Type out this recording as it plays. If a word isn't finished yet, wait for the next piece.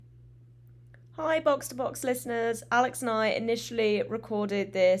Hi, Box to Box listeners. Alex and I initially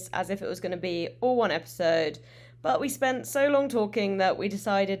recorded this as if it was going to be all one episode, but we spent so long talking that we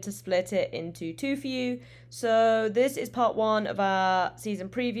decided to split it into two for you. So, this is part one of our season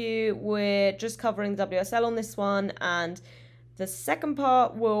preview. We're just covering the WSL on this one, and the second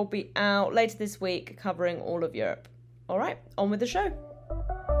part will be out later this week, covering all of Europe. All right, on with the show.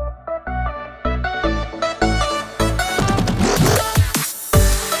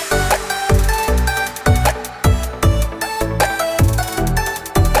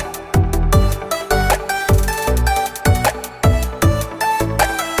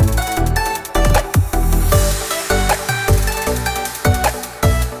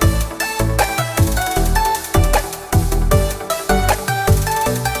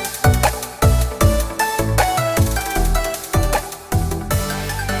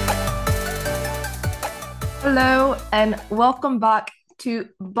 Hello and welcome back to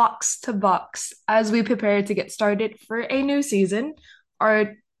Box to Box as we prepare to get started for a new season,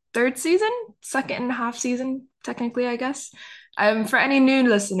 our third season, second and a half season, technically, I guess. For any new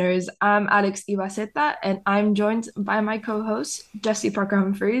listeners, I'm Alex Ibaceta and I'm joined by my co-host, Jessie Parker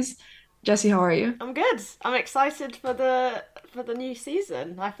Humphreys. Jessie, how are you? I'm good. I'm excited for the new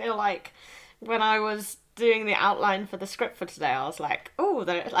season. I feel like when I was doing the outline for the script for today, I was like, oh,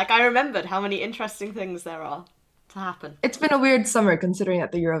 like I remembered how many interesting things there are to happen. It's been a weird summer considering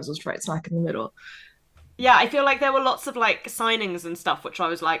that the Euros was right smack in the middle. Yeah, I feel like there were lots of like signings and stuff, which I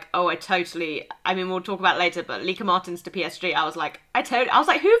was like, oh, I totally. I mean, we'll talk about later, but Lika Martins to PSG, I was like, I was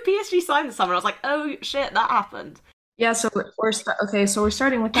like, who have PSG signed this summer? I was like, oh shit, that happened. Yeah, so we're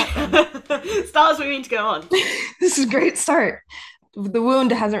starting with that then. Stars we mean to go on. This is a great start. The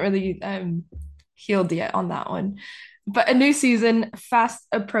wound hasn't really healed yet on that one. But a new season fast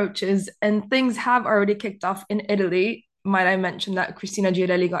approaches, and things have already kicked off in Italy. Might I mention that Cristina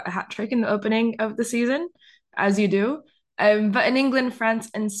Girelli got a hat trick in the opening of the season, as you do. But in England, France,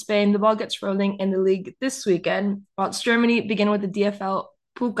 and Spain, the ball gets rolling in the league this weekend, whilst Germany begin with the DFL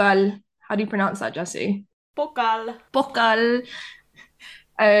Pokal. How do you pronounce that, Jesse? Pokal. Pokal.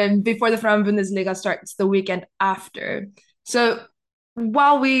 Before the Frauen Bundesliga starts the weekend after. So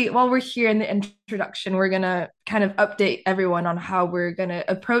while we're here in the introduction, we're gonna kind of update everyone on how we're gonna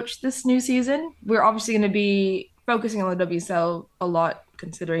approach this new season. We're obviously gonna be focusing on the WSL a lot,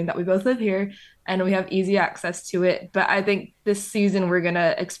 considering that we both live here and we have easy access to it. But I think this season we're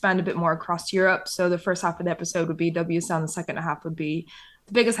gonna expand a bit more across Europe. So the first half of the episode would be WSL, and the second half would be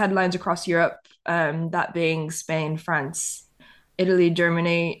the biggest headlines across Europe, that being Spain, France, Italy,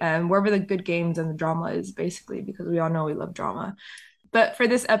 Germany, wherever the good games and the drama is, basically, because we all know we love drama. But for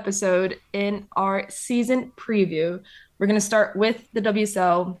this episode, in our season preview, we're going to start with the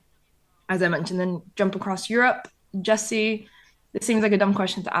WSL, as I mentioned, then jump across Europe. Jesse, this seems like a dumb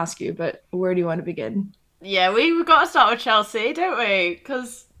question to ask you, but where do you want to begin? Yeah, we've got to start with Chelsea, don't we?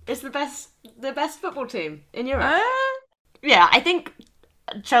 Because it's the best football team in Europe. Uh, Yeah, I think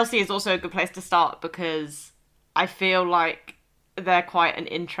Chelsea is also a good place to start because I feel like they're quite an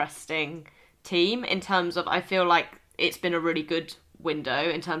interesting team in terms of I feel like it's been a really good window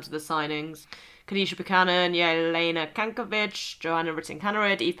in terms of the signings. Kadisha Buchanan, Jelena Kankovic, Johanna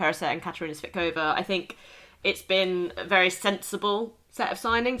Rytting-Kaneryd, Eve Perisset, and Katarina Svitkova. I think it's been a very sensible set of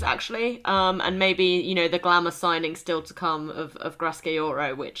signings, actually. And maybe, the glamour signing still to come of Graska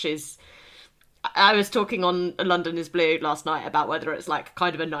Euro, which is I was talking on London is Blue last night about whether it's like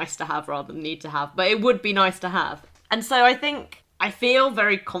kind of a nice to have rather than need to have, but it would be nice to have. And so I think I feel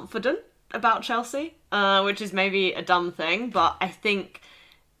very confident about Chelsea, which is maybe a dumb thing, but I think,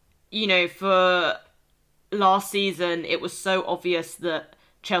 for last season, it was so obvious that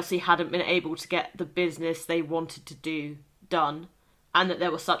Chelsea hadn't been able to get the business they wanted to do done, and that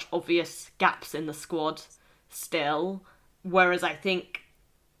there were such obvious gaps in the squad still. Whereas I think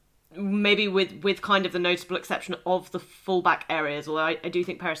maybe with kind of the notable exception of the fullback areas, although I do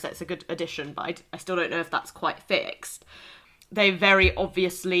think Periset's a good addition, but I still don't know if that's quite fixed. They very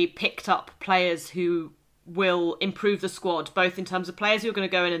obviously picked up players who will improve the squad, both in terms of players who are going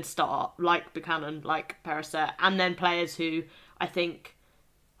to go in and start, like Buchanan, like Periset, and then players who I think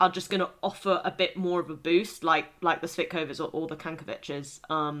are just going to offer a bit more of a boost, like the Svitkovas or the Kankovic's.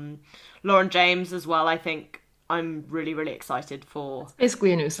 Lauren James as well, I think I'm really, really excited for. it's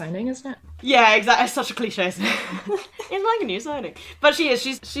basically a new signing, isn't it? Yeah, exactly. It's such a cliche, isn't it? It's like a new signing. But she is.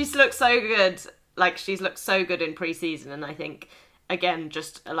 She's looked so good. Like, she's looked so good in pre-season, and I think, again,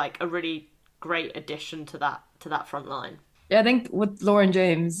 just like a really great addition to that front line. Yeah, I think with Lauren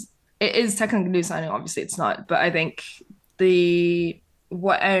James, it is technically a new signing. Obviously, it's not, but I think the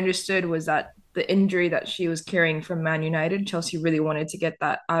what I understood was that the injury that she was carrying from Man United. Chelsea really wanted to get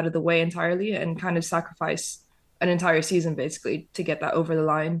that out of the way entirely and kind of sacrifice an entire season basically to get that over the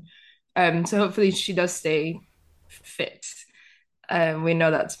line. So hopefully she does stay fit. We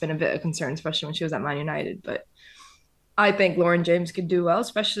know that's been a bit of concern, especially when she was at Man United. But I think Lauren James could do well,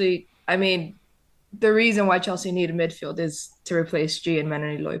 especially, I mean, the reason why Chelsea need a midfield is to replace G and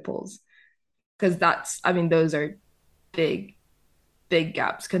Menony Leupolz. Because I mean, those are big, big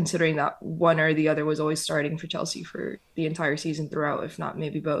gaps, considering that one or the other was always starting for Chelsea for the entire season throughout, if not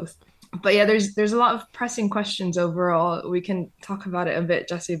maybe both. But yeah, there's a lot of pressing questions overall. We can talk about it a bit,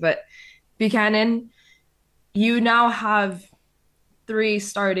 Jesse, but Buchanan, you now have three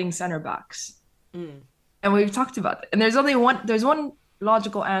starting center backs. Mm. And we've talked about it. And there's one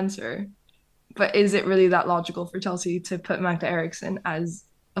logical answer, but is it really that logical for Chelsea to put Magda Eriksson as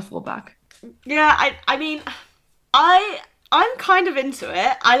a fullback? Yeah, I mean, I'm kind of into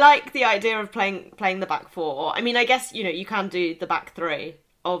it. I like the idea of playing the back four. I mean, I guess you can do the back three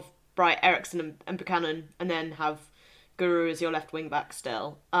of Bright, Eriksson, and Buchanan, and then have Guru as your left wing back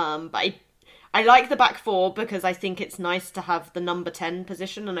still. But I like the back four because I think it's nice to have the number 10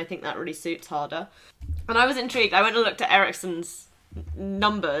 position, and I think that really suits Harder. And I was intrigued. I went and looked at Eriksson's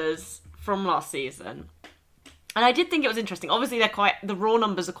numbers from last season, and I did think it was interesting. Obviously, the raw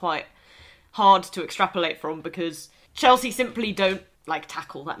numbers are quite hard to extrapolate from because Chelsea simply don't like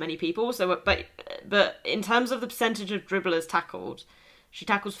tackle that many people. So, but in terms of the percentage of dribblers tackled, she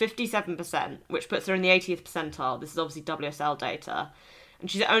tackles 57%, which puts her in the 80th percentile. This is obviously WSL data. And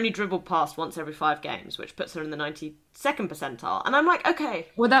she's only dribbled past once every 5 games, which puts her in the 92nd percentile. And I'm like, okay.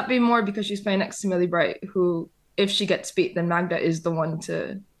 Would that be more because she's playing next to Millie Bright, who, if she gets beat, then Magda is the one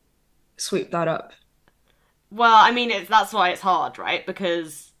to sweep that up? Well, I mean, that's why it's hard, right?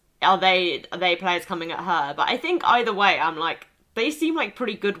 Because are they players coming at her? But I think either way, I'm like, they seem like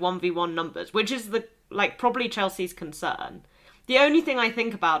pretty good 1v1 numbers, which is probably Chelsea's concern. The only thing I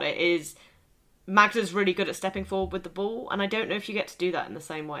think about it is Magda's really good at stepping forward with the ball, and I don't know if you get to do that in the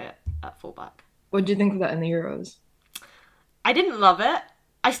same way at fullback. What do you think of that in the Euros? I didn't love it.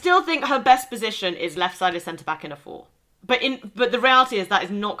 I still think her best position is left-sided centre-back in a 4. But the reality is that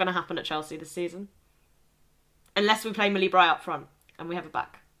is not going to happen at Chelsea this season. Unless we play Millie Bright up front, and we have a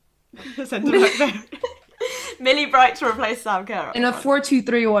back. Centre-back there. Millie Bright to replace Sam Kerr. In a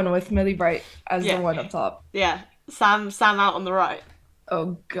 4-2-3-1 with Millie Bright as the one up top. Yeah, Sam out on the right.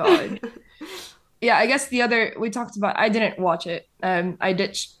 Oh, God. Yeah, I guess we talked about, I didn't watch it. I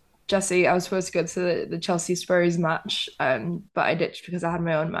ditched Jesse. I was supposed to go to the Chelsea Spurs match, but I ditched because I had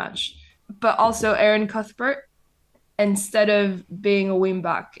my own match. But also Erin Cuthbert, instead of being a wing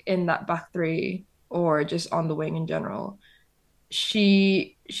back in that back three or just on the wing in general,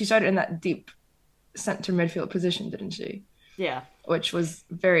 she started in that deep center midfield position, didn't she? Yeah. Which was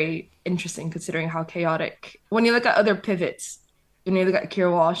very interesting considering how chaotic. When you look at other pivots, when you look at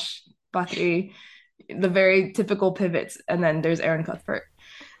Keir Walsh, Bathory, the very typical pivots, and then there's Erin Cuthbert.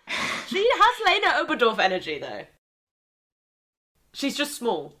 She has Lena Oberdorf energy though. She's just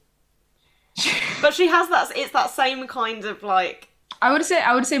small. But she has it's that same kind of like I would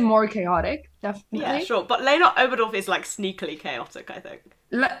say more chaotic, definitely. Yeah, sure. But Lena Oberdorf is like sneakily chaotic, I think.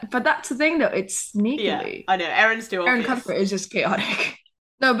 But that's the thing though, it's sneakily. Yeah, I know. Erin's too obvious. Erin Cuthbert is just chaotic.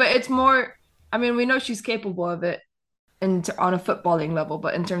 No, but it's more, I mean, we know she's capable of it on a footballing level,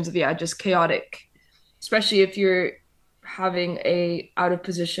 but in terms of just chaotic, especially if you're having a out of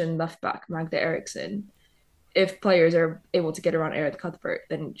position left back, Magda Eriksson. If players are able to get around Erin Cuthbert,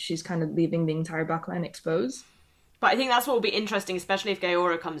 then she's kind of leaving the entire backline exposed. But I think that's what will be interesting, especially if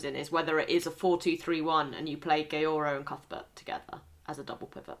Gayoro comes in, is whether it is a 4-2-3-1 and you play Gayoro and Cuthbert together as a double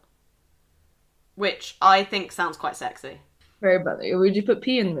pivot. Which I think sounds quite sexy. Very brotherly. Would you put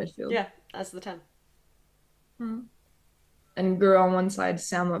P in the midfield? Yeah, as the 10. And Guru on one side,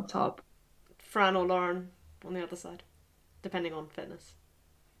 Sam up top. Fran or Lauren on the other side, depending on fitness.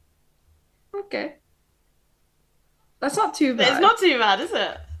 Okay. That's not too bad. It's not too bad, is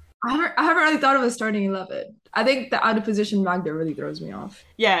it? I haven't really thought of a starting 11. I think the out of position Magda really throws me off.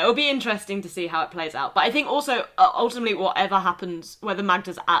 Yeah, it'll be interesting to see how it plays out. But I think also, ultimately, whatever happens, whether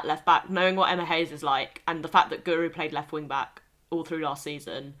Magda's at left back, knowing what Emma Hayes is like, and the fact that Guru played left wing back all through last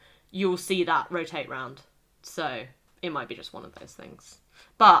season, you'll see that rotate round. So it might be just one of those things.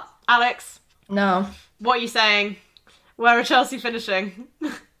 But, Alex. No. What are you saying? Where are Chelsea finishing?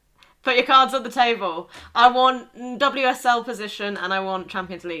 Put your cards on the table. I want WSL position and I want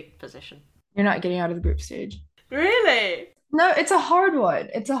Champions League position. You're not getting out of the group stage. Really? No, it's a hard one.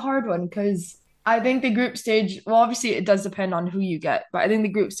 It's a hard one because I think the group stage, well, obviously it does depend on who you get, but I think the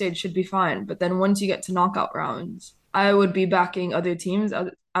group stage should be fine. But then once you get to knockout rounds, I would be backing other teams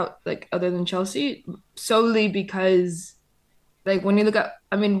out like other than Chelsea solely because like when you look at,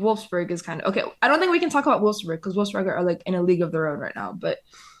 I mean, Wolfsburg is kind of okay. I don't think we can talk about Wolfsburg because Wolfsburg are like in a league of their own right now. But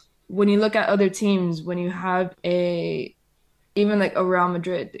when you look at other teams, when you have a even like a Real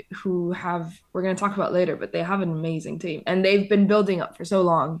Madrid who have we're going to talk about later, but they have an amazing team and they've been building up for so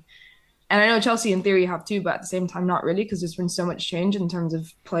long. And I know Chelsea in theory have too, but at the same time not really because there's been so much change in terms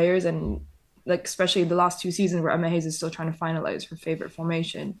of players and like especially the last 2 seasons where Emma Hayes is still trying to finalize her favorite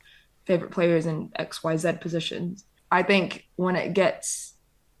formation, favorite players in XYZ positions. I think when it gets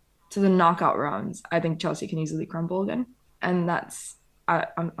to the knockout rounds, I think Chelsea can easily crumble again. And that's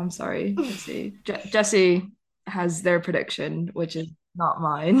I'm sorry, Jesse. Jesse has their prediction, which is not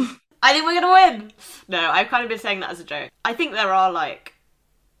mine. I think we're gonna win. No, I've kind of been saying that as a joke. I think there are like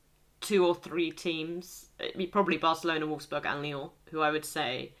two or three teams, probably Barcelona, Wolfsburg, and Lyon, who I would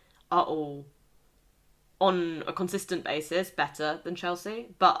say are all on a consistent basis better than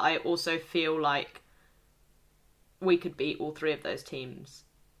Chelsea. But I also feel like we could beat all three of those teams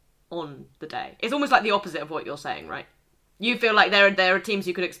on the day. It's almost like the opposite of what you're saying, right? You feel like there are teams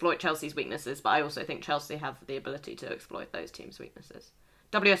who could exploit Chelsea's weaknesses, but I also think Chelsea have the ability to exploit those teams' weaknesses.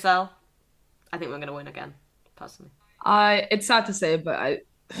 WSL, I think we're going to win again, personally. I it's sad to say, but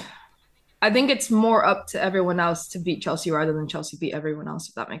I think it's more up to everyone else to beat Chelsea rather than Chelsea beat everyone else,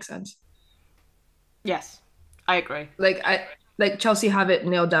 if that makes sense. Yes, I agree. Like Chelsea have it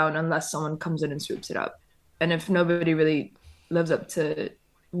nailed down unless someone comes in and swoops it up. And if nobody really lives up to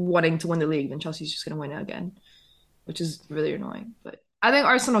wanting to win the league, then Chelsea's just gonna win it again, which is really annoying. But I think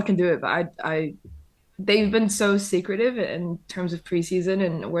Arsenal can do it, but I they've been so secretive in terms of preseason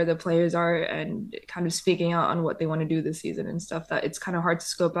and where the players are and kind of speaking out on what they want to do this season and stuff that it's kind of hard to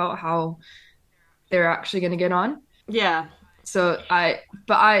scope out how they're actually going to get on. Yeah. So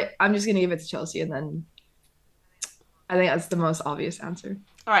I'm just going to give it to Chelsea and then I think that's the most obvious answer.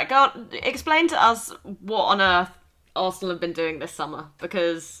 All right, go on. Explain to us what on earth Arsenal have been doing this summer,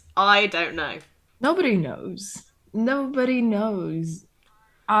 because I don't know. Nobody knows. Nobody knows.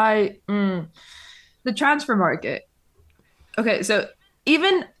 I the transfer market. Okay, so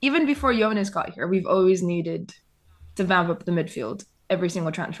even before Jonas got here, we've always needed to vamp up the midfield every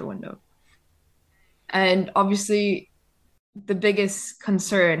single transfer window. And obviously, the biggest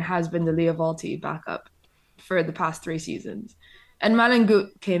concern has been the Leah Volti backup for the past 3 seasons. And Malin Gut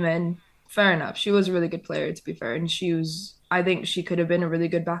came in, fair enough. She was a really good player, to be fair. And I think she could have been a really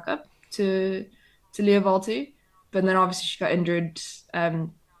good backup to Leah Volti. But then obviously she got injured,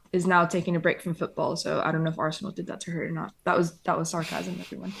 is now taking a break from football. So I don't know if Arsenal did that to her or not. That was sarcasm,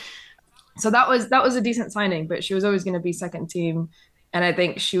 everyone. So that was a decent signing, but she was always going to be second team. And I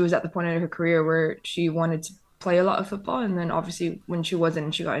think she was at the point in her career where she wanted to play a lot of football. And then obviously when she wasn't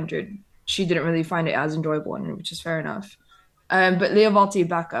and she got injured, she didn't really find it as enjoyable, which is fair enough. But Leah Volti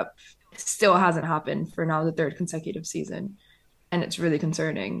backup still hasn't happened for now the third consecutive season. And it's really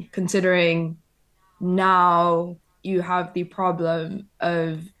concerning considering now you have the problem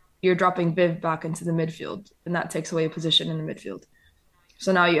of you're dropping Viv back into the midfield, and that takes away a position in the midfield.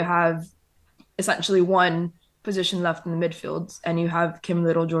 So now you have essentially one position left in the midfield, and you have Kim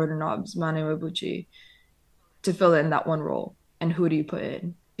Little, Jordan Nobbs, Mane Iwabuchi to fill in that one role. And who do you put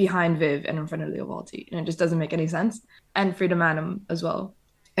in behind Viv and in front of Leo Valti? And it just doesn't make any sense. And Frida Manum as well.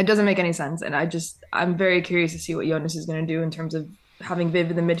 It doesn't make any sense. And I'm very curious to see what Jonas is going to do in terms of having Viv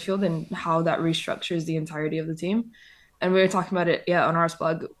in the midfield and how that restructures the entirety of the team. And we were talking about it, yeah, on our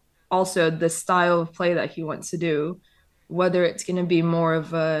blog. Also, the style of play that he wants to do, whether it's going to be more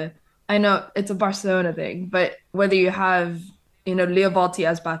of a, I know it's a Barcelona thing, but whether you have, Leo Valti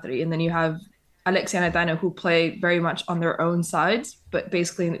as Battery and then you have Alexia and Aitana who play very much on their own sides, but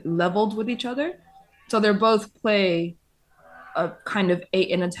basically leveled with each other. So they're both play a kind of 8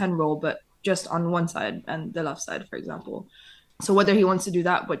 and a 10 role, but just on one side and the left side, for example. So whether he wants to do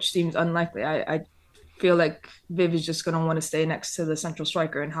that, which seems unlikely, I feel like Viv is just going to want to stay next to the central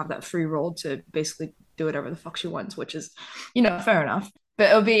striker and have that free role to basically do whatever the fuck she wants, which is, fair enough.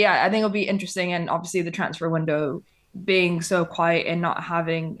 But I think it'll be interesting. And obviously the transfer window being so quiet and not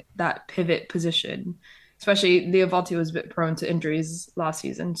having that pivot position, especially Leah Valti was a bit prone to injuries last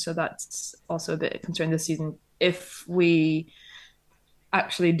season. So that's also a bit concerned this season. If we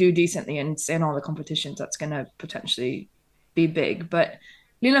actually do decently and stay in all the competitions, that's going to potentially be big. But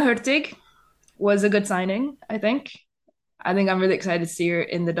Lina Hurtig was a good signing, I think. I think I'm really excited to see her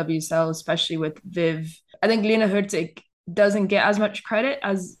in the WSL, especially with Viv. I think Lina Hurtig doesn't get as much credit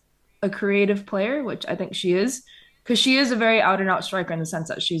as a creative player, which I think she is, because she is a very out and out striker in the sense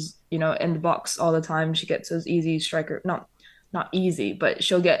that she's, in the box all the time. She gets those easy striker, not easy, but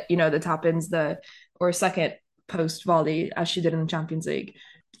she'll get, the tap ins, or second post volley as she did in the Champions League.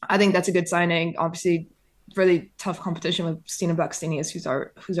 I think that's a good signing. Obviously, really tough competition with Stina Blackstenius,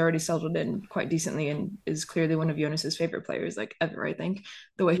 who's already settled in quite decently and is clearly one of Jonas's favorite players, like ever. I think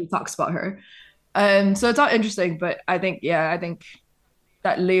the way he talks about her. So it's all interesting, but I think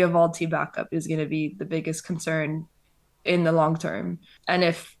that Leah Valti backup is going to be the biggest concern in the long term. And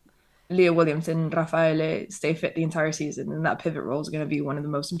if Leah Williams and Raffaele stay fit the entire season, then that pivot role is going to be one of the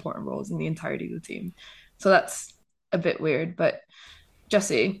most important roles in the entirety of the team. So that's a bit weird. But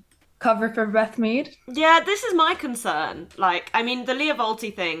Jesse, cover for Beth Mead? Yeah, this is my concern. Like, I mean, the Leah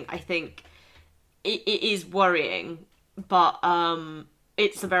Volti thing, I think it is worrying, but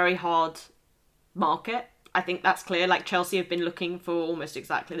it's a very hard market. I think that's clear. Like, Chelsea have been looking for almost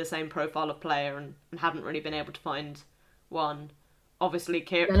exactly the same profile of player and haven't really been able to find one. Obviously,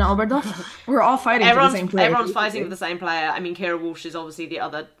 Kira. And Alberto, we're all fighting for the same player. Everyone's fighting for the same player. I mean, Kira Walsh is obviously the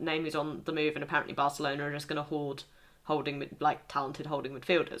other name who's on the move, and apparently Barcelona are just going to hoard talented holding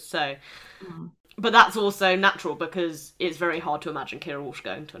midfielders. So, but that's also natural because it's very hard to imagine Kira Walsh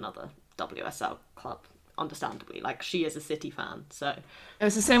going to another WSL club. Understandably, like she is a City fan, so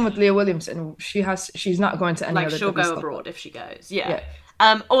it's the same with Leah Williamson. She's not going to any like other. She'll go abroad if she goes. Yeah.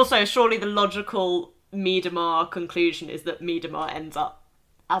 Also, surely the logical Miedemar conclusion is that Miedemar ends up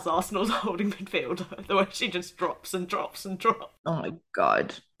as Arsenal's holding midfielder, the way she just drops and drops and drops. Oh my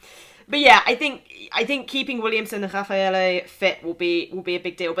god. But yeah, I think keeping Williamson and Raffaele fit will be a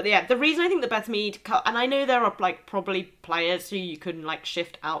big deal. But yeah, the reason I think the Beth Mead and I know there are like probably players who you can like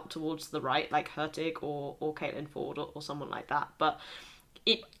shift out towards the right, like Hurtig or Caitlin Ford or someone like that. But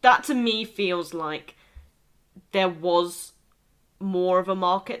that to me feels like there was more of a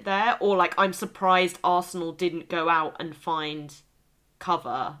market there, or like I'm surprised Arsenal didn't go out and find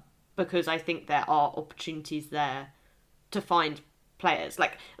cover, because I think there are opportunities there to find players.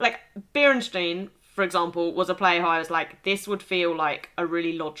 Like Beerenstein, for example, was a player who I was like, this would feel like a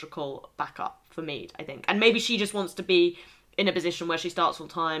really logical backup for Mead, I think. And maybe she just wants to be in a position where she starts full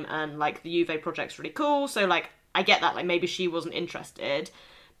time, and like the Juve project's really cool, so like I get that, like maybe she wasn't interested.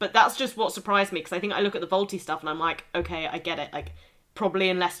 But that's just what surprised me, because I think I look at the Volti stuff and I'm like, okay, I get it. Like, probably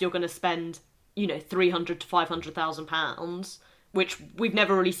unless you're going to spend, £300,000 to £500,000, which we've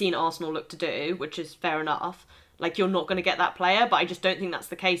never really seen Arsenal look to do, which is fair enough. Like, you're not going to get that player, but I just don't think that's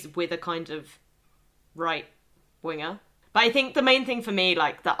the case with a kind of right winger. But I think the main thing for me,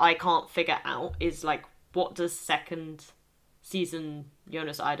 like, that I can't figure out is, like, what does second season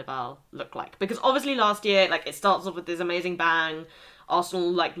Jonas Eidevall look like? Because obviously last year, like, it starts off with this amazing bang.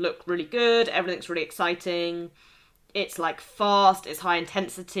 Arsenal, like, look really good. Everything's really exciting. It's, like, fast. It's high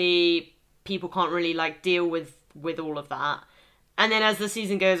intensity. People can't really, like, deal with all of that. And then as the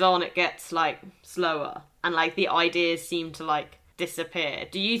season goes on, it gets, like, slower. And, like, the ideas seem to, like, disappear.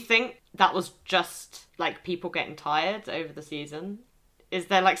 Do you think that was just, like, people getting tired over the season? Is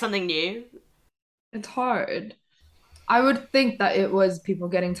there, like, something new? It's hard. I would think that it was people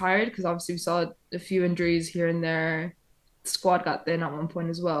getting tired, because obviously we saw a few injuries here and there. The squad got thin at one point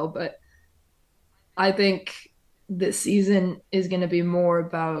as well, but I think this season is going to be more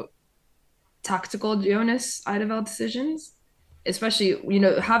about tactical Jonas Eidevall decisions, especially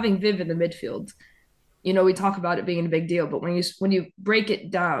having Viv in the midfield. We talk about it being a big deal, but when you break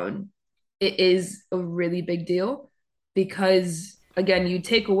it down, it is a really big deal, because again, you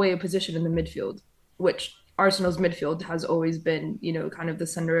take away a position in the midfield, which Arsenal's midfield has always been, kind of the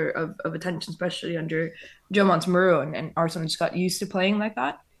center of attention, especially under Joe Montemurro, and Arsenal just got used to playing like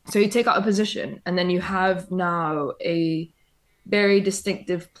that. So you take out a position, and then you have now a very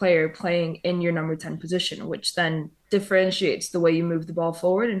distinctive player playing in your number 10 position, which then differentiates the way you move the ball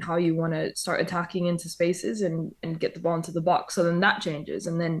forward and how you want to start attacking into spaces and get the ball into the box. So then that changes.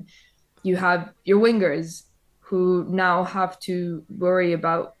 And then you have your wingers who now have to worry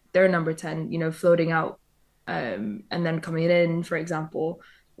about their number 10, floating out and then coming in, for example,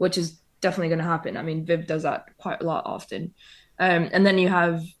 which is definitely going to happen. I mean, Viv does that quite a lot often. And then you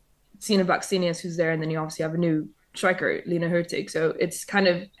have Sina Blackstenius who's there, and then you obviously have a new striker, Lena Hurtig. So it's kind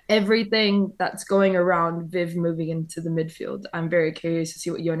of everything that's going around Viv moving into the midfield. I'm very curious to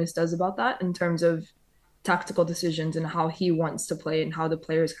see what Jonas does about that in terms of tactical decisions and how he wants to play and how the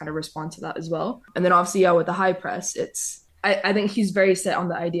players kind of respond to that as well. And then obviously, yeah, with the high press, I think he's very set on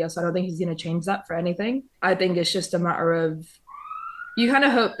the idea. So I don't think he's going to change that for anything. I think it's just a matter of, you kind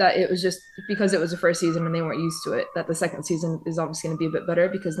of hope that it was just because it was the first season and they weren't used to it, that the second season is obviously going to be a bit better,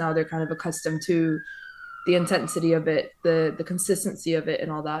 because now they're kind of accustomed to the intensity of it, the consistency of it,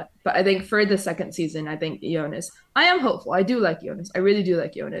 and all that. But I think for the second season, I think Jonas, I am hopeful. I do like Jonas. I really do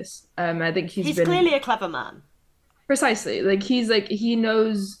like Jonas. I think he's been clearly a clever man. Precisely. Like he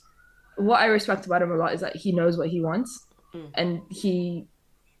knows what I respect about him a lot is that he knows what he wants Mm. and he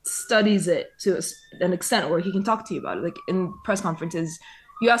studies it to an extent where he can talk to you about it. Like in press conferences,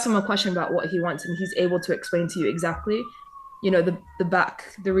 you ask him a question about what he wants, and he's able to explain to you exactly,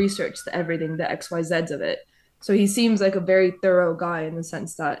 the research, the everything, the X, Y, Z's of it. So he seems like a very thorough guy in the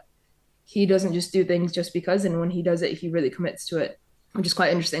sense that he doesn't just do things just because, and when he does it, he really commits to it, which is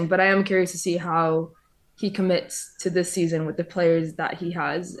quite interesting. But I am curious to see how he commits to this season with the players that he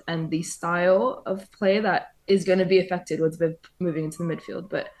has and the style of play that is going to be affected with Viv moving into the midfield.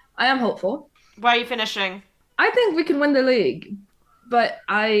 But I am hopeful. Where are you finishing? I think we can win the league, but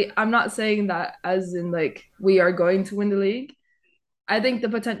I'm not saying that as in like we are going to win the league. I think the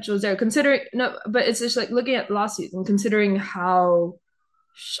potential is there. Considering no, but it's just like looking at last season, considering how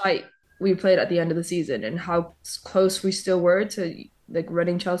shite we played at the end of the season and how close we still were to like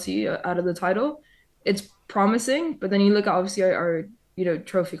running Chelsea out of the title. It's promising, but then you look at obviously our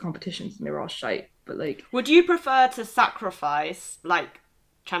trophy competitions and they were all shite. But like, Would you prefer to sacrifice like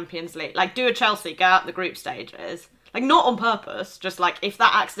Champions League, like do a Chelsea, go out the group stages, like not on purpose, just like if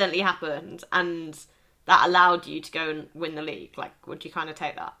that accidentally happened and that allowed you to go and win the league, like would you kind of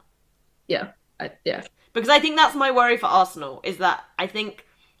take that? yeah, yeah, Because I think that's my worry for Arsenal is that I think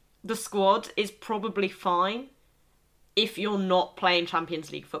the squad is probably fine if you're not playing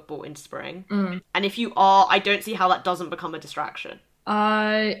Champions League football in spring. mm. And if you are, I don't see how that doesn't become a distraction.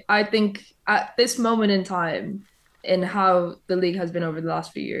 I think at this moment in time, in how the league has been over the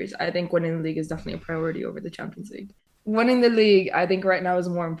last few years, I think winning the league is definitely a priority over the Champions League. Winning the league, I think right now is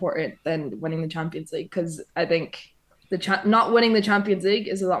more important than winning the Champions League because I think not winning the Champions League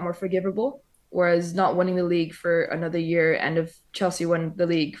is a lot more forgivable, whereas not winning the league for another year, and if Chelsea won the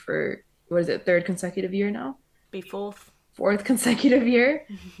league for what is it, third consecutive year now, Be fourth. fourth consecutive year,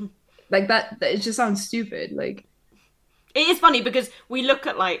 like that it just sounds stupid. Like, It is funny because we look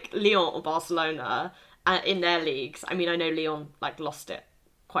at like Lyon or Barcelona in their leagues. I mean, I know Lyon like lost it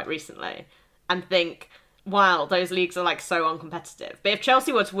quite recently, and think, wow, those leagues are like so uncompetitive. But if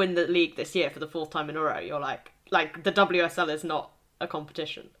Chelsea were to win the league this year for the fourth time in a row, you're like the WSL is not a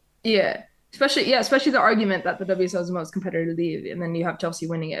competition. yeah. Especially the argument that the WSL is the most competitive league, and then you have Chelsea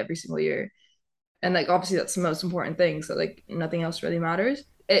winning it every single year. And like obviously that's the most important thing. So like nothing else really matters.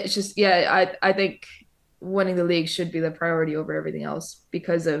 It's just I think winning the league should be the priority over everything else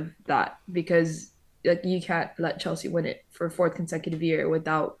because of that. Because like you can't let Chelsea win it for a fourth consecutive year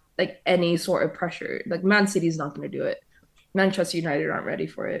without like any sort of pressure. Like Man City's not going to do it. Manchester United aren't ready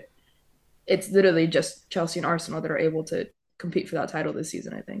for it. It's literally just Chelsea and Arsenal that are able to compete for that title this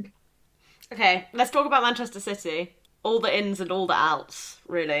season, I think. Okay, let's talk about Manchester City. All the ins and all the outs,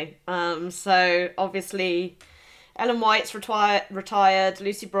 really. So obviously, Ellen White's retired.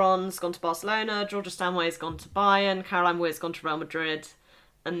 Lucy Bronze gone to Barcelona. Georgia Stanway's gone to Bayern. Caroline Weir's gone to Real Madrid.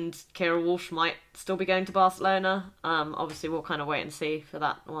 And Kira Walsh might still be going to Barcelona. Obviously, we'll kind of wait and see for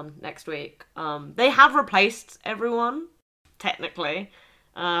that one next week. They have replaced everyone, technically.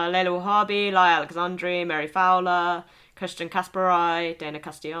 Leila Wahabi, Laia Alexandri, Mary Fowler, Christian Kasparai, Dana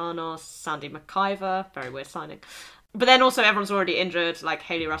Castellanos, Sandy McIver. Very weird signing. But then also everyone's already injured, like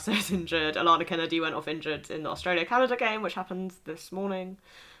Hayley Russell's injured, Alana Kennedy went off injured in the Australia-Canada game, which happened this morning.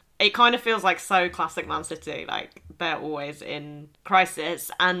 It kind of feels like so classic Man City, like they're always in crisis.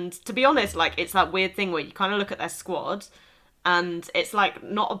 And to be honest, like it's that weird thing where you kind of look at their squad and it's like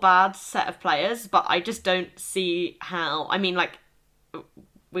not a bad set of players, but I just don't see how. I mean, like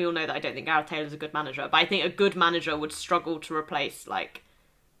we all know that I don't think Gareth Taylor's a good manager, but I think a good manager would struggle to replace like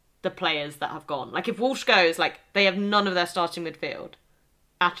the players that have gone. Like if Walsh goes, like they have none of their starting midfield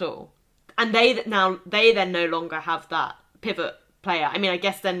at all, and they then no longer have that pivot player. I mean, I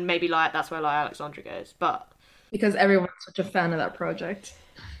guess then maybe like that's where like Alexandra goes, but Because everyone's such a fan of that project.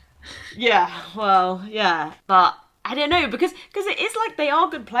 yeah, well, yeah, but I don't know because it is like they are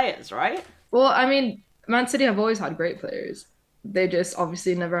good players, right? Well, I mean, Man City have always had great players. They just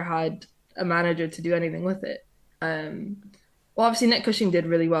obviously never had a manager to do anything with it. Um, well, obviously Nick Cushing did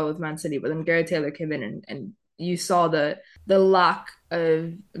really well with Man City, but then Gareth Taylor came in and you saw the lack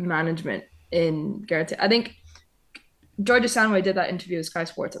of management in Gareth. I think Georgia Sandway did that interview with Sky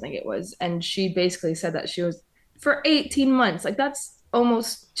Sports, I think it was, and she basically said that she was for 18 months, like that's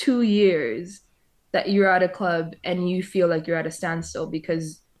almost 2 years that you're at a club and you feel like you're at a standstill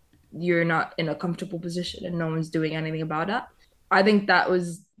because you're not in a comfortable position and no one's doing anything about it. I think that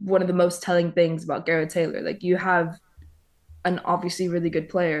was one of the most telling things about Gareth Taylor. Like you have an obviously really good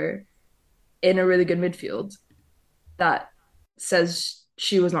player in a really good midfield that says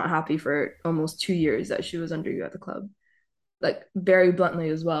she was not happy for almost 2 years that she was under you at the club. Like very bluntly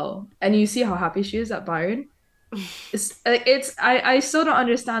as well. And you see how happy she is at Bayern. I still don't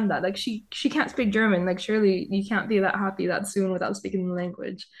understand that. Like she can't speak German. Like surely you can't be that happy that soon without speaking the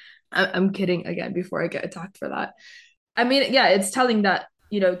language. I'm kidding again before I get attacked for that. I mean, yeah, it's telling that,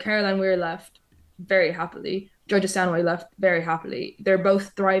 Caroline Weir left very happily. Georgia Stanway left very happily. They're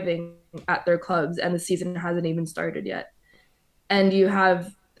both thriving at their clubs, and the season hasn't even started yet. And you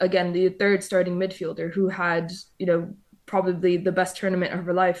have, again, the third starting midfielder who had, probably the best tournament of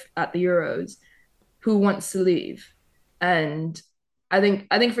her life at the Euros, who wants to leave. And I think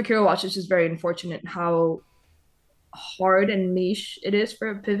for Kira Walsh, it's just very unfortunate how hard and niche it is for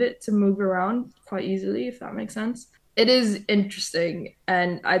a pivot to move around quite easily, if that makes sense. It is interesting,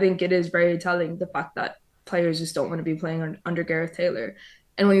 and I think it is very telling the fact that players just don't want to be playing under Gareth Taylor.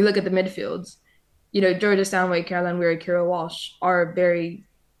 And when you look at the midfields, Georgia Stanway, Caroline Weir, Kira Walsh are very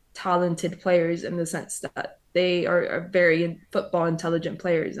talented players in the sense that they are very football intelligent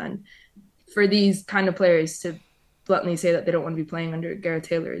players. And for these kind of players to bluntly say that they don't want to be playing under Gareth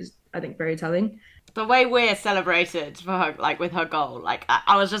Taylor is, I think, very telling. The way Weir celebrated for her, like with her goal, like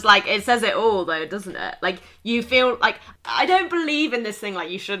I was just like, it says it all, though, doesn't it? Like you feel like I don't believe in this thing. Like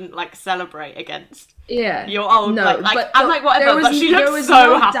you shouldn't like celebrate against Yeah. your old. No, but I'm like whatever, but she there looks was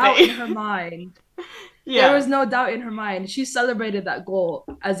so no doubt in happy. her mind. There Yeah. was no doubt in her mind. She celebrated that goal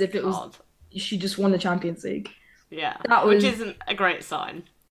as if it was God. she just won the Champions League. Yeah. That Which was isn't a great sign.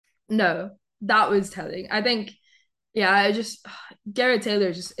 no, that was telling. I think, yeah, I just Garrett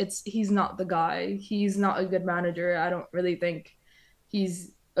Taylor just he's not the guy. He's not a good manager. I don't really think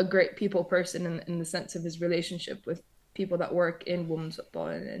he's a great people person in the sense of his relationship with people that work in women's football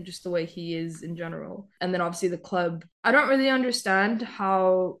and just the way he is in general. And then obviously the club. I don't really understand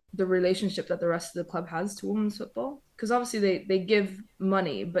how the relationship that the rest of the club has to women's football. Because obviously they give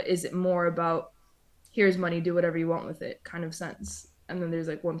money, but is it more about here's money, do whatever you want with it kind of sense? And then there's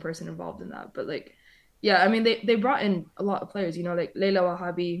like one person involved in that. But like, yeah, I mean they brought in a lot of players, like Leila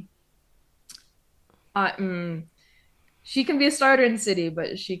Wahabi. Uh, mm, she can be a starter in City,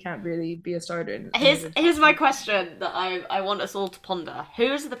 but she can't really be a starter in the Here's top my team. question that I want us all to ponder: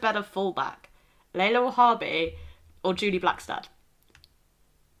 who's the better fullback, Layla Wahhabi or Julie Blackstad?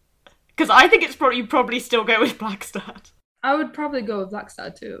 Because I think it's probably you probably still go with Blackstad. I would probably go with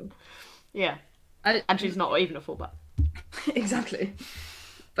Blackstad too. Yeah, I and she's not even a fullback. exactly,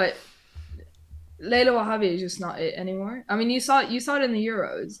 but Leila Wahabi is just not it anymore. I mean, you saw it in the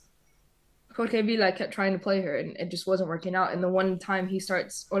Euros. Jorge Vila kept trying to play her, and it just wasn't working out. And the one time he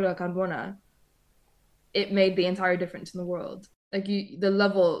starts Ola Carbona, it made the entire difference in the world. Like the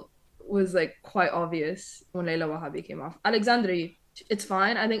level was like quite obvious when Leila Wahabi came off. Alexandri, it's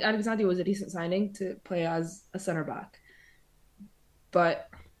fine. I think Alexandri was a decent signing to play as a center back, but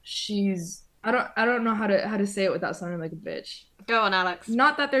she's I don't know how to say it without sounding like a bitch. Go on, Alex.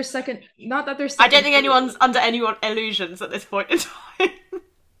 Not that they're I don't second think fiddle. anyone's under any illusions at this point in time.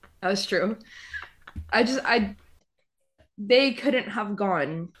 That's true. I they couldn't have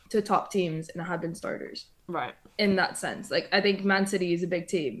gone to top teams and have been starters Right. in that sense. Like I think Man City is a big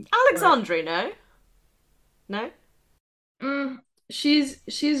team, but Alexandri, no? No? mm, she's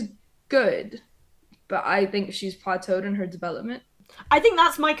good, but I think she's plateaued in her development. I think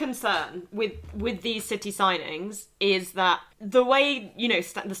that's my concern with these City signings is that the way,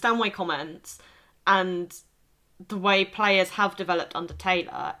 the Stanway comments and the way players have developed under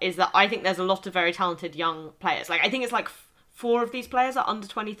Taylor is that I think there's a lot of very talented young players. Like I think it's like four of these players are under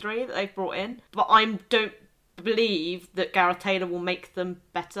 23 that they've brought in, but I don't believe that Gareth Taylor will make them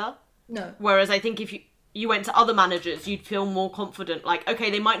better. No, Whereas I think if you went to other managers, you'd feel more confident. Like, okay,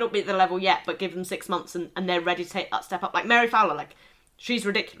 they might not be at the level yet, but give them 6 months and they're ready to take that step up. Like Mary Fowler, like she's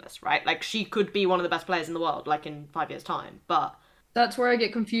ridiculous, right? Like she could be one of the best players in the world, like in 5 years' time. But that's where I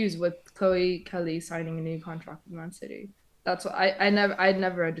get confused with Chloe Kelly signing a new contract with Man City. That's what I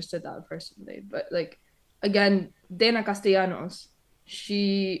never understood that personally. But like again, Dana Castellanos,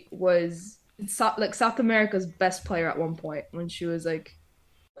 she was like South America's best player at one point when she was like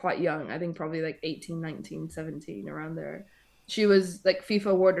quite young. I think probably like 18, 19, 17 around there. She was like FIFA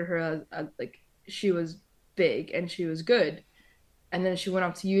awarded her as like she was big and she was good. And then she went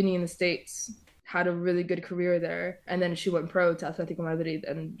off to uni in the States, had a really good career there, and then she went pro to Atletico Madrid,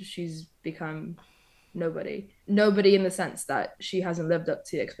 and she's become nobody. Nobody in the sense that she hasn't lived up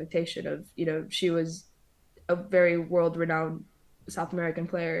to the expectation of, she was a very world renowned South American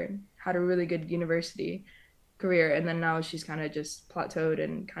player, had a really good university career, and then now she's kind of just plateaued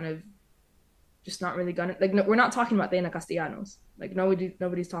and kind of just not really gonna like. No, we're not talking about Dana Castellanos. Like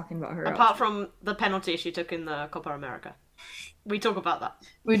nobody's talking about her apart outside. from the penalty she took in the Copa America, we talk about that.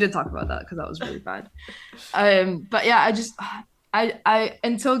 We did talk about that because that was really bad. But yeah, I just I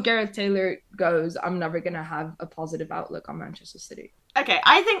until Gareth Taylor goes, I'm never gonna have a positive outlook on Manchester City. Okay,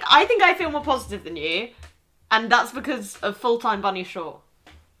 I think I feel more positive than you, and that's because of full-time Bunny Shaw.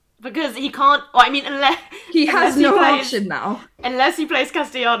 Because he can't. Well, I mean, unless He has unless he no plays option now. unless he plays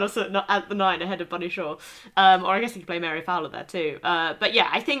Castellanos at the nine ahead of Bunny Shaw, or I guess he could play Mary Fowler there too. But yeah,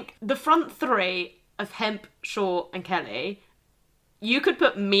 I think the front three of Hemp, Shaw, and Kelly, you could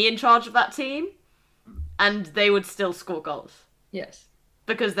put me in charge of that team, and they would still score goals Yes.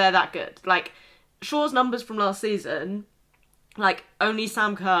 because they're that good. Like Shaw's numbers from last season, like only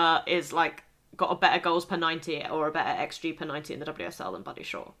Sam Kerr is like got a better goals per 90 or a better XG per 90 in the WSL than Buddy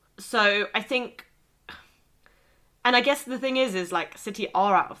Shaw. So I think, and I guess the thing is like City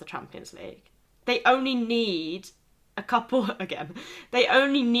are out of the Champions League. They only need a couple, again, they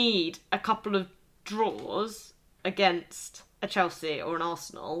only need a couple of draws against a Chelsea or an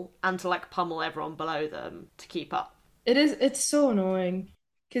Arsenal and to like pummel everyone below them to keep up. It's so annoying.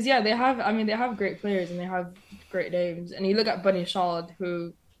 Because yeah, they have I mean they have great players and they have great names. And you look at Bunny Shaw,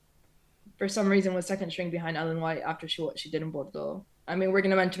 who for some reason was second string behind Ellen White after what she did in Bordeaux. I mean, we're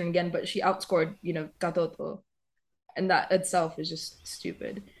gonna mention it again, but she outscored, Gatoto. And that itself is just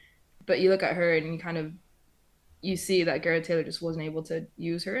stupid. But you look at her and you see that Gareth Taylor just wasn't able to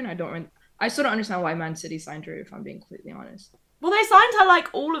use her, and I still don't understand why Man City signed her, if I'm being completely honest. Well, they signed her like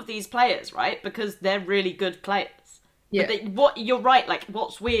all of these players, right? Because they're really good players. But Yeah, what you're right. Like,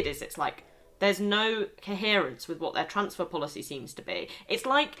 what's weird is it's like there's no coherence with what their transfer policy seems to be. It's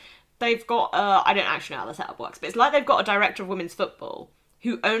like they've got I don't actually know how the setup works, but it's like they've got a director of women's football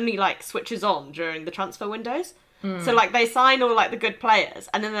who only like switches on during the transfer windows. So like they sign all like the good players,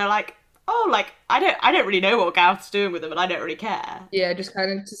 and then they're like, oh, like I don't really know what Gareth's doing with them, and I don't really care. yeah, just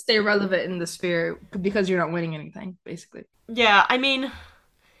kind of to stay relevant in the sphere because you're not winning anything, basically. Yeah, I mean,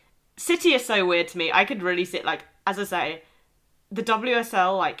 City is so weird to me. I could really sit like, as I say, the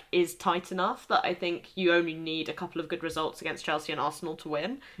WSL like is tight enough that I think you only need a couple of good results against Chelsea and Arsenal to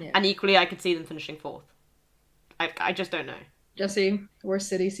win. Yeah. And equally, I could see them finishing fourth. I just don't know. Jesse, worst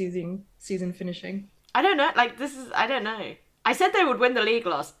City season finishing. I don't know. Like this is I don't know. I said they would win the league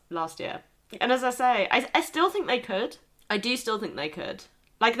last year, and as I say, I still think they could. I do still think they could.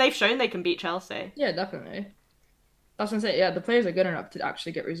 Like they've shown they can beat Chelsea. Yeah, definitely. That's what I'm saying. Yeah, the players are good enough to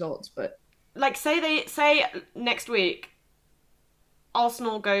actually get results, but Like say next week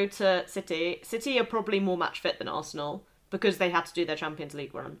Arsenal go to City. City are probably more match fit than Arsenal because they had to do their Champions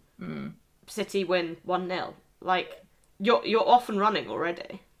League run. City win 1-0. Like you're off and running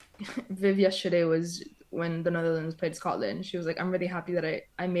already. Viv yesterday was when the Netherlands played Scotland. She was like, "I'm really happy that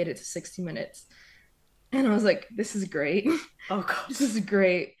I made it to 60 minutes," and I was like, "This is great. Oh This god. is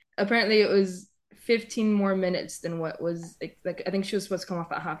great." Apparently, it was 15 more minutes than what was like. I think she was supposed to come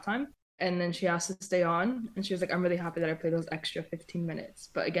off at halftime, and then she asked to stay on, and she was like, "I'm really happy that I played those extra 15 minutes."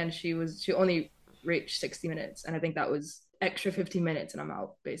 But again, she only reached 60 minutes, and I think that was extra 15 minutes, and I'm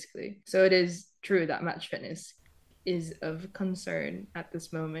out basically. So it is true that match fitness is of concern at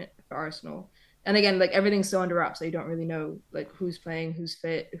this moment for Arsenal. And again, like everything's so under wraps, so you don't really know like who's playing, who's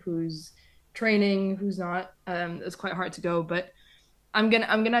fit, who's training, who's not. It's quite hard to go, but I'm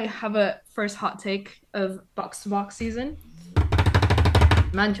gonna have a first hot take of box to box season.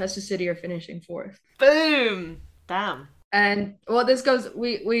 Manchester City are finishing fourth. Boom. Damn. And well, this goes.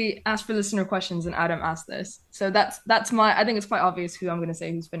 We asked for listener questions, and Adam asked this. So that's my. I think it's quite obvious who I'm going to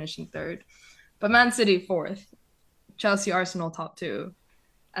say who's finishing third. But Man City fourth, Chelsea, Arsenal top two,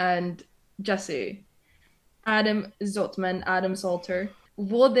 and Jesse, Adam Zotman, Adam Salter.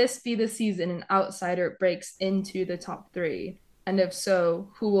 Will this be the season an outsider breaks into the top three? And if so,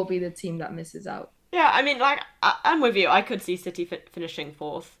 who will be the team that misses out? Yeah, I mean, like, I'm with you. I could see City finishing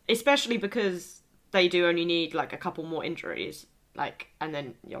fourth, especially because they do only need like a couple more injuries. Like, and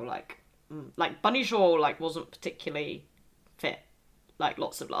then you're like Bunny Shaw like wasn't particularly fit like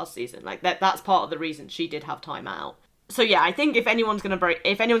lots of last season. Like that's part of the reason she did have time out. So yeah, I think if anyone's gonna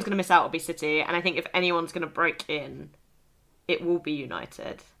miss out, it'll be City, and I think if anyone's gonna break in, it will be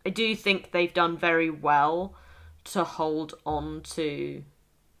United. I do think they've done very well to hold on to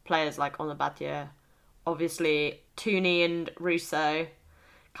players like Onabadia. Obviously, Tooney and Russo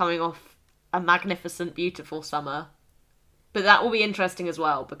coming off a magnificent, beautiful summer. But that will be interesting as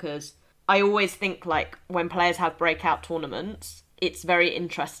well because I always think like when players have breakout tournaments, it's very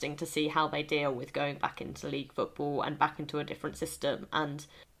interesting to see how they deal with going back into league football and back into a different system. And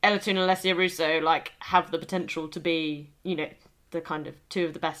Elatoon and Alessia Russo like have the potential to be, the kind of two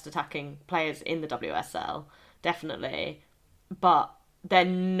of the best attacking players in the WSL, definitely. But they're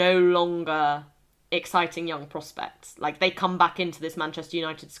no longer exciting young prospects. Like they come back into this Manchester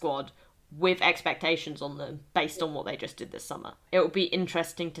United squad with expectations on them based on what they just did this summer. It will be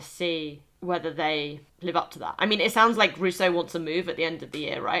interesting to see whether they live up to that. I mean, it sounds like Russo wants a move at the end of the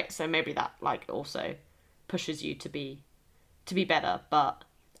year, right? So maybe that like also pushes you to be better. But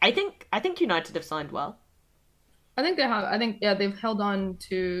I think United have signed well. I think they have. I think yeah, they've held on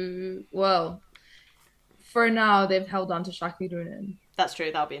to well, for now they've held on to Shaki Runen. That's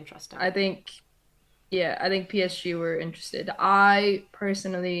true. That'll be interesting. I think yeah, I think PSG were interested. I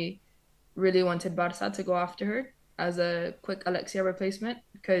personally really wanted Barca to go after her as a quick Alexia replacement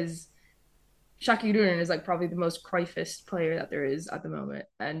because Shaki Runen is like probably the most Cruyffist player that there is at the moment.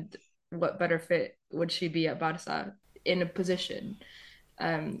 And what better fit would she be at Barca in a position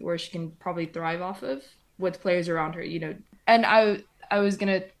where she can probably thrive off of with players around her, you know. And I was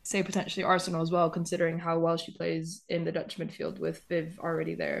gonna say potentially Arsenal as well, considering how well she plays in the Dutch midfield with Viv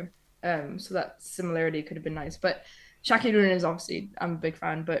already there. So that similarity could have been nice. But Shaki Runen is obviously I'm a big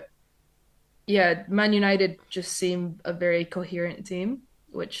fan, but yeah, Man United just seem a very coherent team,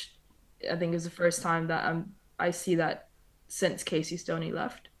 which I think is the first time that I see that since Casey Stoney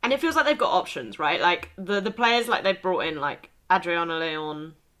left. And it feels like they've got options, right? Like the players like they've brought in, like Adriana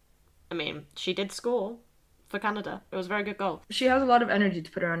Leon. I mean, she did score for Canada. It was a very good goal. She has a lot of energy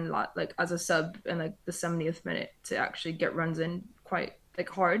to put her on a lot, like as a sub in like the 70th minute to actually get runs in quite like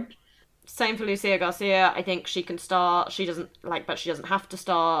hard. Same for Lucia Garcia. I think she can start. She doesn't like, but she doesn't have to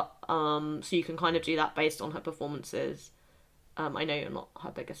start. So you can kind of do that based on her performances. I know you're not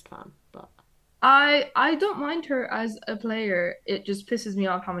her biggest fan, but I don't mind her as a player. It just pisses me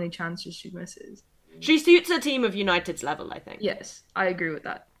off how many chances she misses. she suits a team of United's level, I think. Yes, I agree with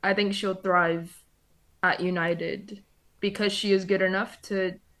that. I think she'll thrive at United because she is good enough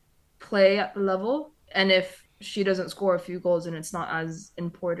to play at the level. And if she doesn't score a few goals, and it's not as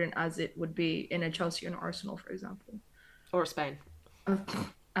important as it would be in a Chelsea and Arsenal, for example, Or Spain.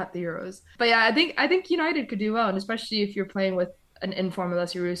 at the Euros. But yeah, I think United could do well, and especially if you're playing with an informed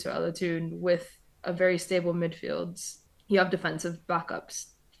Alessia Russo Alatun with a very stable midfield, you have defensive backups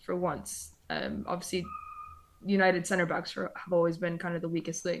for once. Obviously, United center backs have always been kind of the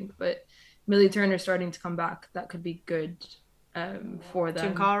weakest link, but Millie Turner starting to come back, that could be good for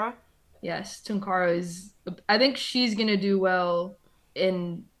them. Tunkara. Yes, Tunkara is. I think she's gonna do well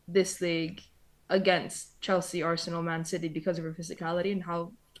in this league against Chelsea, Arsenal, Man City because of her physicality and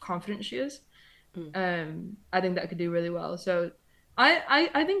how confident she is. I think that could do really well. So,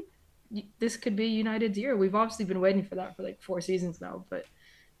 I think this could be United's year. We've obviously been waiting for that for like 4 seasons now, but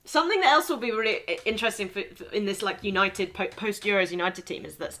Something else will be really interesting in this like United post Euros United team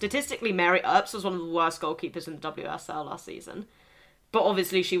is that statistically Mary Earps was one of the worst goalkeepers in the WSL last season, but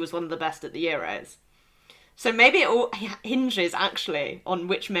obviously she was one of the best at the Euros. So maybe it all hinges actually on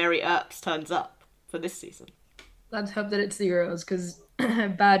which Mary Earps turns up for this season. let's hope that it's the Euros because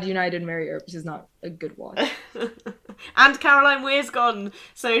bad United Mary Earps is not a good watch. And Caroline Weir's gone,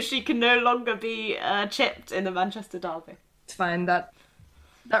 so she can no longer be chipped in the Manchester derby. It's fine that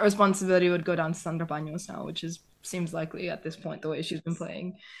responsibility would go down to Sandra Banos now, which is seems likely at this point the way she's been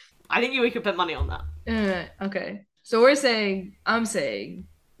playing. I think we could put money on that. Okay, so I'm saying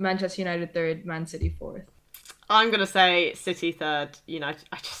Manchester United third, Man City fourth. I'm gonna say City third. United.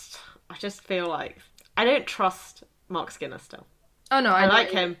 I just feel like I don't trust Mark Skinner still. Oh no, I I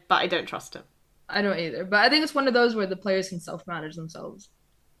like don't, him, but I don't trust him. I don't either. But I think it's one of those where the players can self-manage themselves.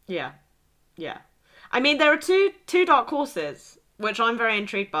 Yeah, yeah. I mean, there are two dark horses which I'm very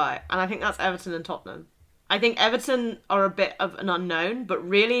intrigued by, and I think that's Everton and Tottenham. I think Everton are a bit of an unknown, but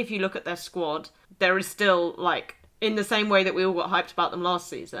really, if you look at their squad, there is still like in the same way that we all got hyped about them last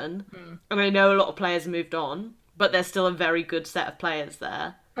season. And I know a lot of players moved on, but there's still a very good set of players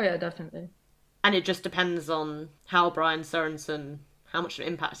there. Oh yeah, definitely. And it just depends on how Brian Sorensen, how much of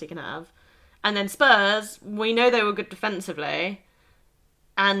an impact he can have. And then Spurs, we know they were good defensively,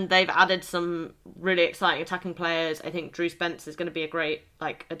 and they've added some really exciting attacking players. I think Drew Spence is going to be a great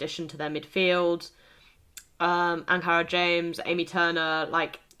like addition to their midfield. Ankara James, Amy Turner,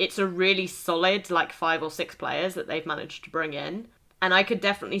 like it's a really solid like 5 or 6 players that they've managed to bring in. And I could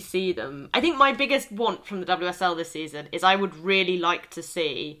definitely see them. I think my biggest want from the WSL this season is I would really like to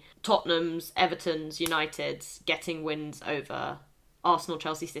see Tottenham's, Everton's, United's getting wins over Arsenal,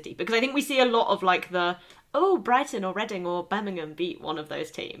 Chelsea, City. Because I think we see a lot of like Brighton or Reading or Birmingham beat one of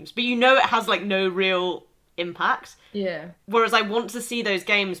those teams. But you know it has like no real impact. Yeah. Whereas I want to see those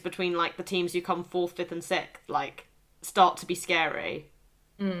games between like the teams who come 4th, 5th and 6th like start to be scary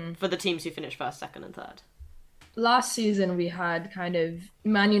for the teams who finish 1st, 2nd and 3rd. Last season we had kind of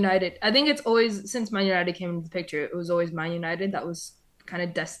Man United. I think it's always since Man United came into the picture, it was always Man United that was kind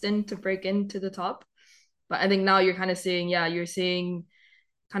of destined to break into the top. But I think now you're kind of seeing, yeah, you're seeing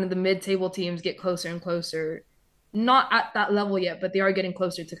kind of the mid-table teams get closer and closer. Not at that level yet, but they are getting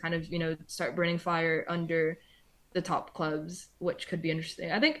closer to kind of, start burning fire under the top clubs, which could be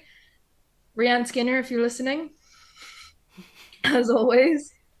interesting. I think Rianne Skinner, if you're listening, as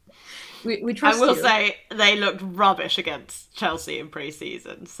always, we I trust will you. say they looked rubbish against Chelsea in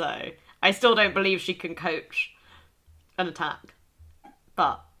pre-season, so I still don't believe she can coach an attack.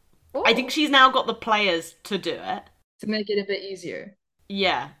 But I think Oh, she's now got the players to do it. to make it a bit easier.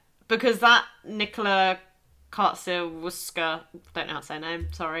 Yeah, because that Nicola Kartsilwuska, don't know how to say her name,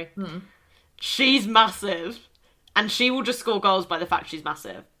 sorry. Hmm. She's massive, and she will just score goals by the fact she's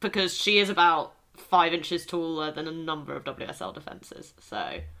massive because she is about 5 inches taller than a number of WSL defenses.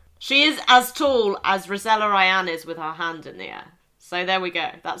 So she is as tall as Rosella Ryan is with her hand in the air. So there we go.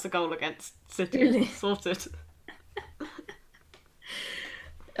 That's a goal against City. Really? Sorted.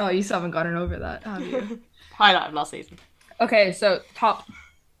 Oh, you still haven't gotten over that, have you? Highlight of last season. Okay, so top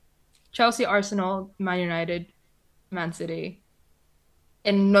Chelsea, Arsenal, Man United, Man City,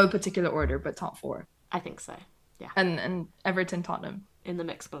 in no particular order, but top four. I think so. Yeah. And Everton, Tottenham. In the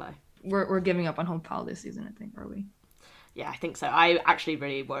mix below. We're giving up on home pal this season, I think, are we? Yeah, I think so. I actually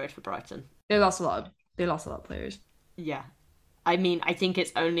really worried for Brighton. They lost a lot of players. Yeah. I mean, I think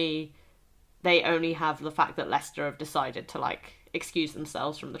they only have the fact that Leicester have decided to like excuse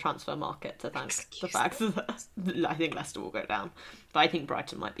themselves from the transfer market to thank the fact that I think Leicester will go down. But I think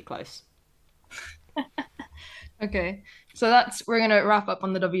Brighton might be close. Okay. So we're gonna wrap up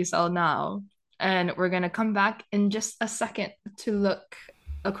on the WSL now. And we're gonna come back in just a second to look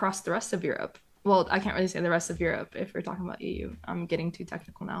across the rest of Europe. Well, I can't really say the rest of Europe if we're talking about EU. I'm getting too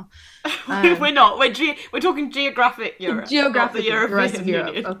technical now. We're not. We're talking geographic Europe, not the Geographically, the rest European of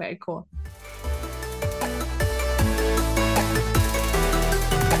Europe. Union. Okay, cool.